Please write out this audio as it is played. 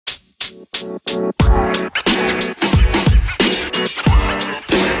What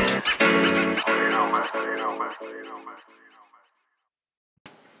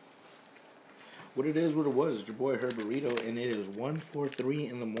it is, what it was. It's your boy Herberito, and it is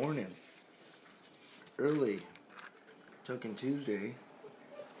 1:43 in the morning. Early. Tucking Tuesday.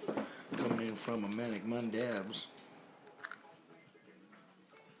 Coming in from a Manic Mondabs.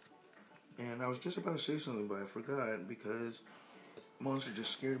 And I was just about to say something, but I forgot because Monster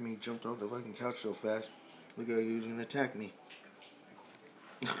just scared me, jumped off the fucking couch so fast. Look at how he was going to attack me.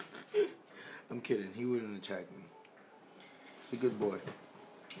 I'm kidding. He wouldn't attack me. He's a good boy.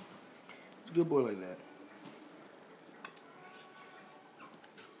 He's a good boy like that.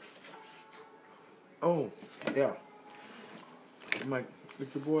 Oh, yeah.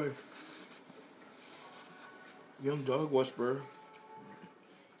 It's your boy, Young Dog Whisperer.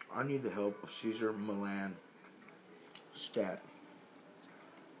 I need the help of Cesar Millan. Stat.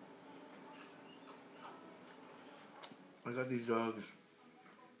 I got these dogs.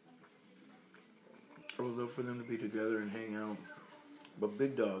 I would love for them to be together and hang out. But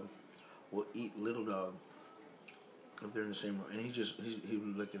big dog will eat little dog if they're in the same room. And he's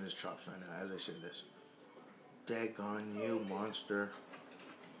licking his chops right now as I say this. Daggone you, monster.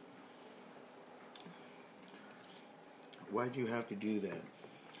 Why'd you have to do that?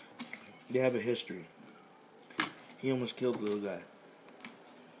 They have a history. He almost killed the little guy.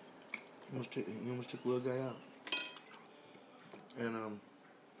 He almost took the little guy out. And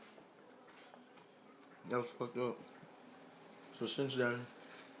that was fucked up. So since then,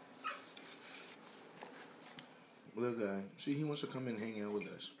 little guy, see, he wants to come and hang out with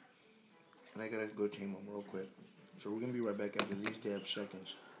us. And I gotta go tame him real quick. So we're gonna be right back after these damn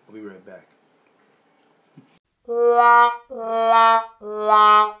seconds. I'll be right back.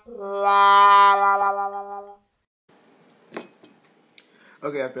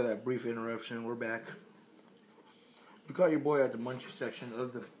 Okay, after that brief interruption, we're back. We caught your boy at the munchie section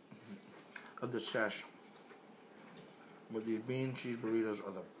of the sesh. But these bean cheese burritos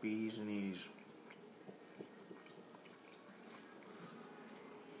are the bee's knees.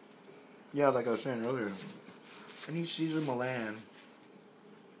 Yeah, like I was saying earlier, I need Cesar Millan,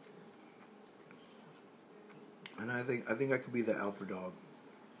 and I think I could be the alpha dog,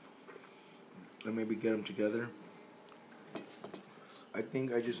 and maybe get them together. I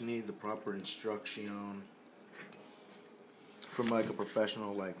think I just need the proper instruction from like a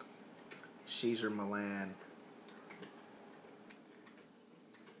professional like Cesar Millan.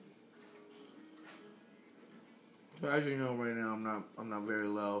 So as you know, right now I'm not very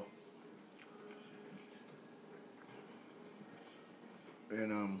low.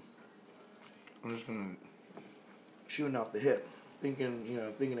 And I'm just gonna shooting off the hip,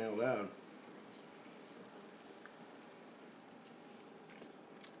 thinking out loud.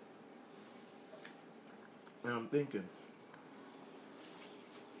 And I'm thinking,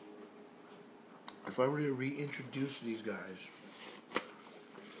 if I were to reintroduce these guys,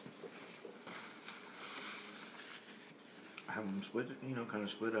 have them split, kind of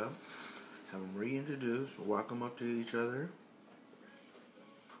split up, have them reintroduce, walk them up to each other.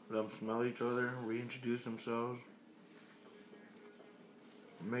 Let them smell each other, reintroduce themselves.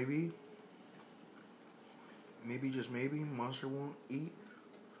 Maybe, just maybe, Monster won't eat.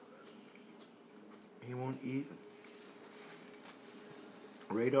 He won't eat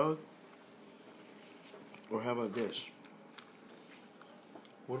Ray Dog. Or how about this?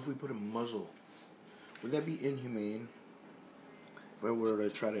 What if we put a muzzle? Would that be inhumane? If I were to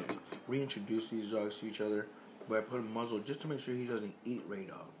try to reintroduce these dogs to each other, but I put a muzzle just to make sure he doesn't eat Ray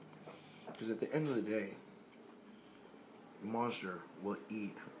Dog. Because at the end of the day, Monster will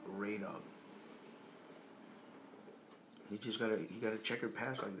eat Ray Dog. He got a checkered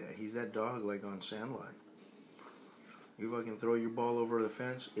past like that. He's that dog like on Sandlot. You fucking throw your ball over the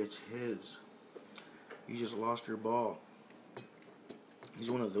fence, it's his. You just lost your ball. He's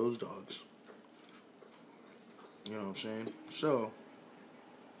one of those dogs. You know what I'm saying? So,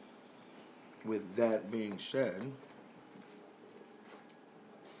 with that being said,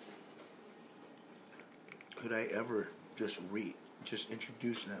 could I ever just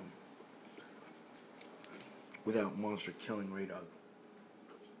introduce them without Monster killing Ray Dog?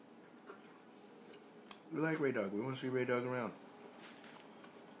 We like Ray Dog. We want to see Ray Dog around.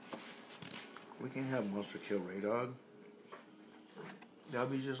 We can't have Monster kill Ray Dog. That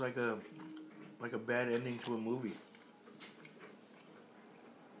would be just like a bad ending to a movie.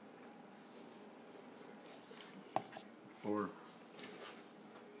 Or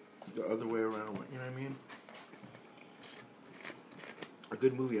the other way around. You know what I mean? A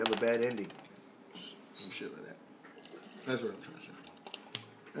good movie have a bad ending. Some shit like that. That's what I'm trying to say.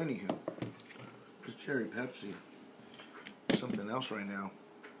 Anywho. This cherry Pepsi is something else right now.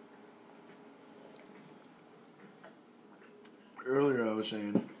 Earlier I was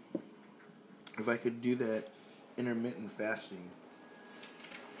saying, if I could do that intermittent fasting,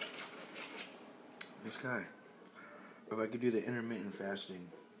 this guy, if I could do the intermittent fasting,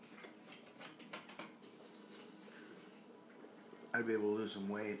 I'd be able to lose some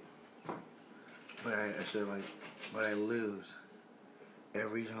weight. But I said, like, but I lose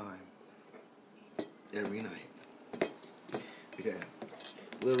every time, every night. Okay,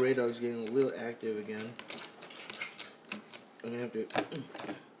 little Ray Dog's getting a little active again. I'm gonna have to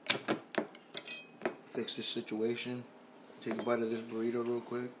fix this situation, take a bite of this burrito real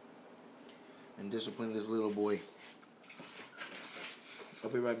quick, and discipline this little boy. I'll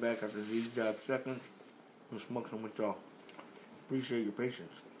be right back after these 5 seconds and smoke some with y'all. Appreciate your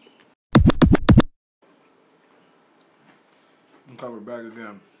patience. I'm coming back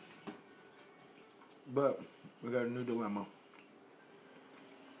again. But we got a new dilemma.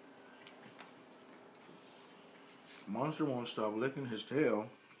 Monster won't stop licking his tail.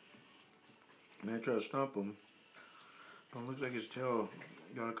 Man, I try to stomp him. It looks like his tail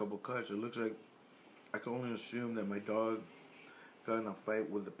got a couple cuts. It looks like I can only assume that my dog got in a fight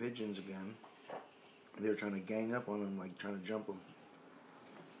with the pigeons again. They were trying to gang up on him, like trying to jump him.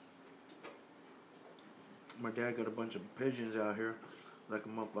 My dad got a bunch of pigeons out here, like a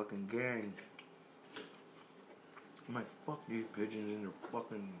motherfucking gang. I'm like, fuck these pigeons in their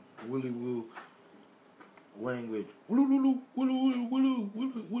fucking willy woo language. Woo-loo-loo, woo-loo-loo,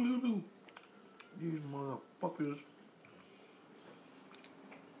 woo-loo, woo-loo-loo. These motherfuckers.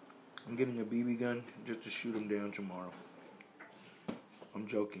 I'm getting a BB gun just to shoot them down tomorrow. I'm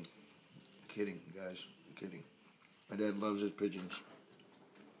joking. Kidding, guys. I'm kidding. My dad loves his pigeons.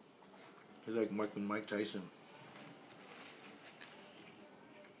 He's like Mike Tyson.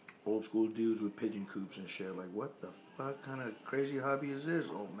 Old school dudes with pigeon coops and shit. Like, what the fuck kind of crazy hobby is this,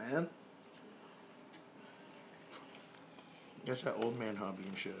 old man? That's that old man hobby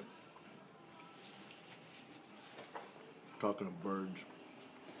and shit. Talking to birds.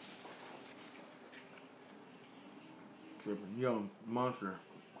 Tripping. Yo, Monster.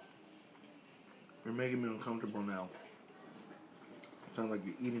 You're making me uncomfortable now. It sounds like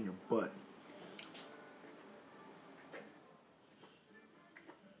you're eating your butt.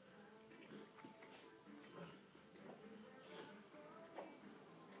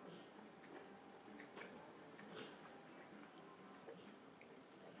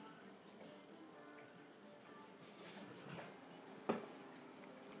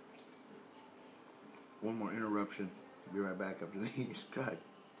 One more interruption. Be right back after these. God,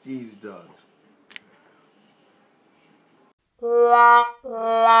 jeez, dogs.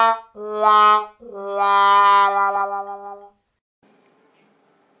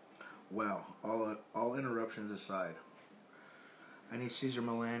 Well, all interruptions aside, I need Cesar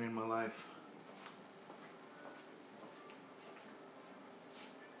Millan in my life.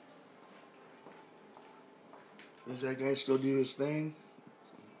 Does that guy still do his thing?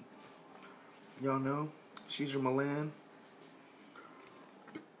 Y'all know? Cesar Millan?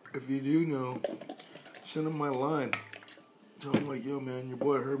 If you do know, send him my line. Tell him like, yo man, your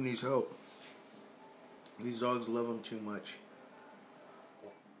boy Herb needs help. These dogs love him too much.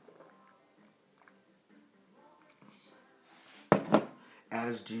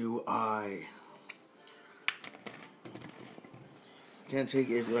 As do I. Can't take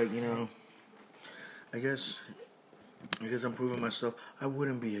it like, I guess I'm proving myself. I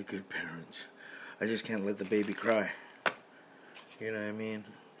wouldn't be a good parent. I just can't let the baby cry. You know what I mean?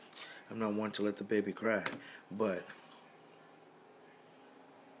 I'm not one to let the baby cry, but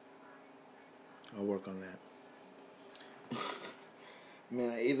I'll work on that. Man,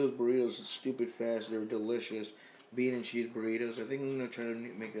 I ate those burritos stupid fast. They were delicious. Bean and cheese burritos. I think I'm gonna try to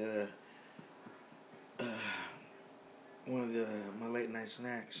make that one of my late night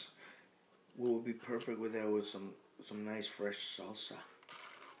snacks. What would be perfect with that was some nice fresh salsa.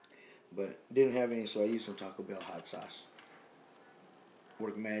 But didn't have any, so I used some Taco Bell hot sauce. It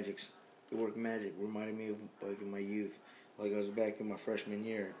worked magic. Reminded me of like in my youth, like I was back in my freshman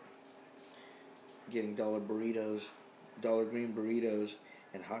year, getting dollar green burritos,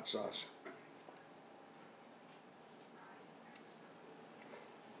 and hot sauce.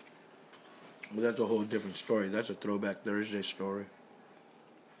 But that's a whole different story. That's a Throwback Thursday story.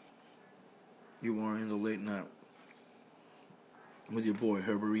 You are in the late night with your boy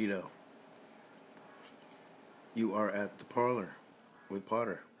Herberito. You are at the parlor with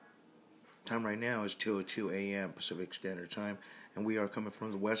Potter. Time right now is 2:02 a.m. Pacific Standard Time, and we are coming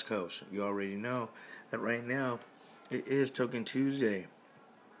from the West Coast. You already know that right now it is Token Tuesday.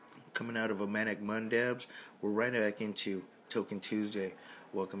 coming out of a Manic Mondabs. We're right back into Token Tuesday.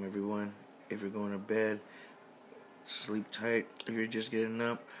 Welcome, everyone. If you're going to bed, sleep tight. If you're just getting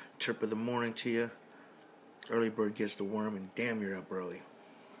up, chirp of the morning to you. Early bird gets the worm, and damn, you're up early.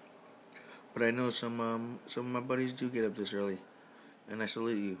 But I know some of my buddies do get up this early, and I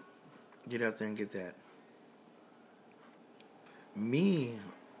salute you. Get out there and get that. Me,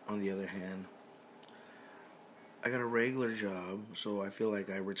 on the other hand, I got a regular job, so I feel like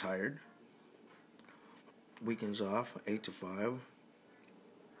I retired. Weekends off, 8 to 5,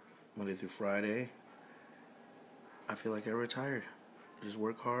 Monday through Friday. I feel like I retired. Just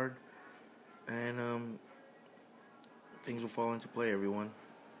work hard, and things will fall into play, everyone.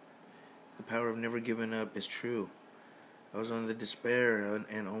 The power of never giving up is true. I was on the despair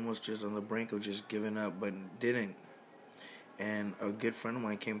and almost just on the brink of just giving up, but didn't. And a good friend of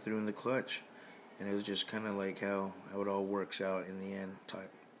mine came through in the clutch. And it was just kind of like how it all works out in the end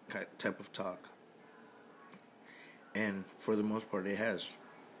type of talk. And for the most part, it has.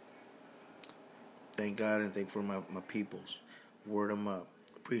 Thank God and thank for my peoples. Word them up.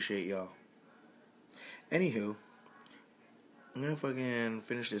 Appreciate y'all. Anywho, I'm going to fucking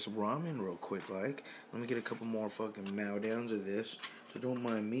finish this ramen real quick, like. Let me get a couple more fucking mow downs of this. So don't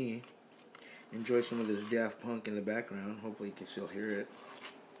mind me. Enjoy some of this Daft Punk in the background. Hopefully you can still hear it.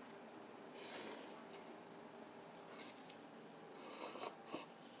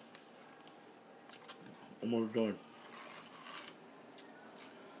 Almost done.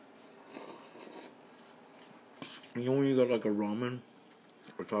 You know when you got like a ramen,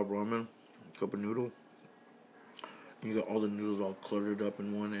 or top ramen, cup of noodle, you got all the noodles all cluttered up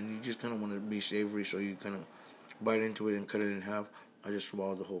in one, and you just kind of want it to be savory, so you kind of bite into it and cut it in half. I just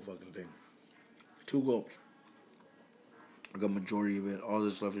swallowed the whole fucking thing. 2 gulps. I got majority of it. All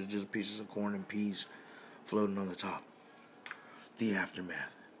that's left is just pieces of corn and peas floating on the top. The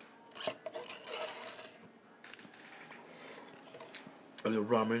aftermath of the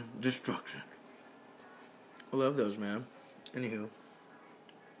ramen destruction. I love those, man. Anywho.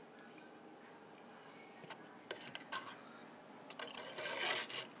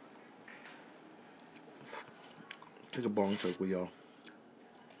 Take a bong talk with y'all.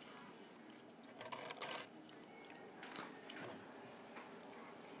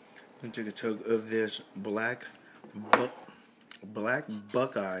 I'm gonna take a tug of this black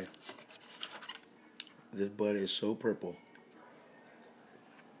Buckeye. This bud is so purple.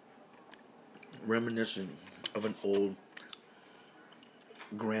 Reminiscent of an old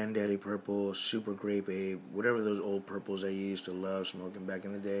Granddaddy Purple, Super Grape Ape, whatever those old purples that you used to love smoking back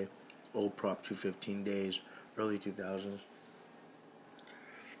in the day. Old Prop 215 days, early 2000s.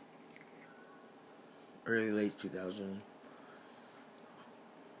 Early, late 2000s.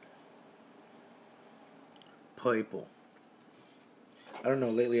 Purple. I don't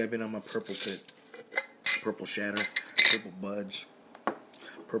know, lately I've been on my purple pit. Purple shatter, purple buds,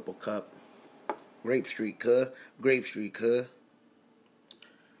 purple cup. Grape Street, cuh. Grape Street, cuh.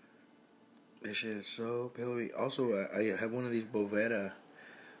 This shit is so pillowy. Also, I have one of these Boveda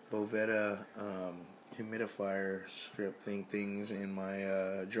humidifier strip things in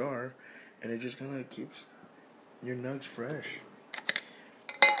my jar, and it just kind of keeps your nugs fresh.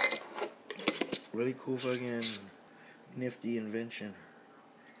 Really cool fucking nifty invention.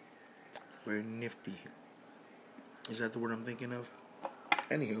 Very nifty. Is that the word I'm thinking of?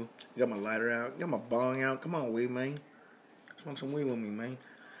 Anywho, got my lighter out, got my bong out. Come on, weed, man. Smoke some weed with me, man.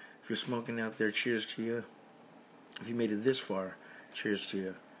 If you're smoking out there, cheers to you. If you made it this far, cheers to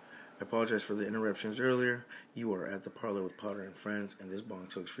you. I apologize for the interruptions earlier. You are at the parlor with Potter and Friends, and this bong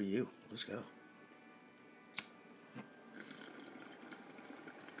talk's for you. Let's go.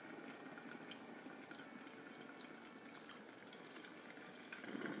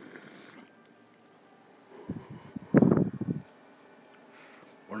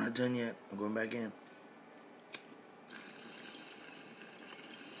 We're not done yet. I'm going back in.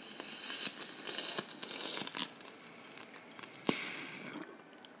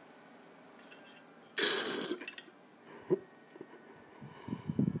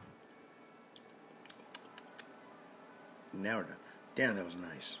 Now we're done. Damn, that was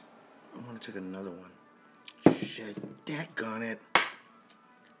nice. I'm gonna take another one. Shit, daggone it.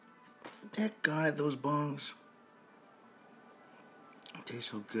 Daggone it, those bongs. It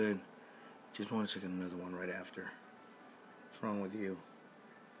tastes so good. Just want to take another one right after. What's wrong with you?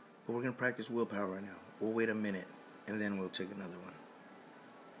 But we're gonna practice willpower right now. We'll wait a minute, and then we'll take another one.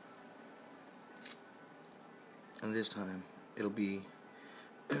 And this time, it'll be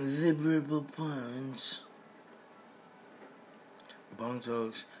the purple punch. Bong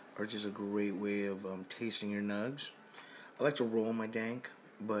talks are just a great way of tasting your nugs. I like to roll my dank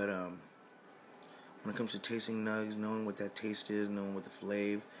But when it comes to tasting nugs, knowing what that taste is, knowing what the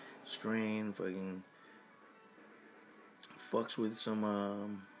flavor, strain, fucking fucks with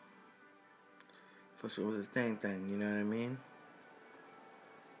some fucks with a thing, you know what I mean?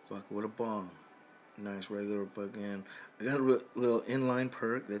 Fuck with a bong. Nice regular fucking. I got a little inline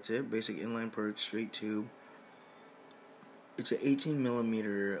perk. That's it. Basic inline perk, straight tube. It's an 18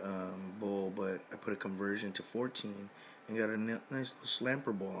 millimeter bowl, but I put a conversion to 14 and got a nice little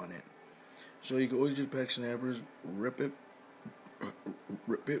slamper ball on it. So you can always just pack snappers, rip it,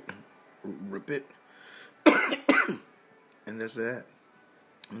 and that's that.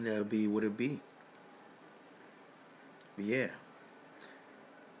 And that'll be what it be. But yeah.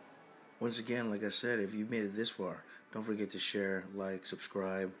 Once again, like I said, if you've made it this far, don't forget to share, like,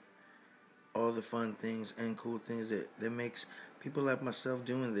 subscribe. All the fun things and cool things that makes people like myself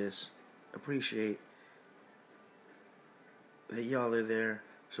doing this appreciate that y'all are there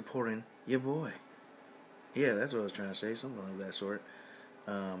supporting your boy. Yeah, that's what I was trying to say, something of that sort.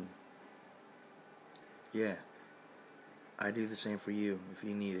 Yeah, I do the same for you if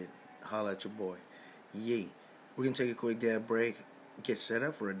you need it. Holla at your boy. Yay. We're going to take a quick dab break, get set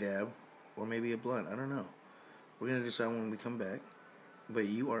up for a dab, or maybe a blunt. I don't know. We're going to decide when we come back. But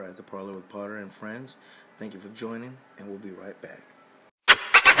you are at the Parlor with Potter and Friends. Thank you for joining, and we'll be right back.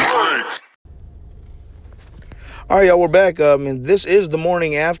 All right, y'all, we're back. And this is the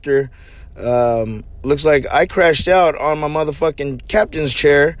morning after. Looks like I crashed out on my motherfucking captain's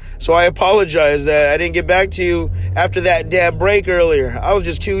chair, so I apologize that I didn't get back to you after that dab break earlier. I was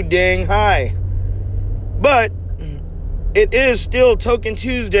just too dang high. But it is still Token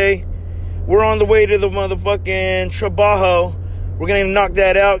Tuesday. We're on the way to the motherfucking Trabajo. We're going to knock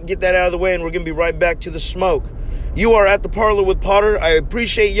that out, get that out of the way, and we're going to be right back to the smoke. You are at the Parlor with Potter. I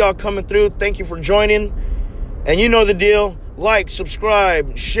appreciate y'all coming through. Thank you for joining. And you know the deal. Like,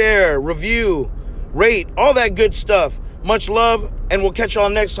 subscribe, share, review, rate, all that good stuff. Much love, and we'll catch y'all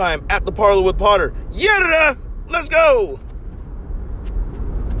next time at the Parlor with Potter. Yeah, let's go.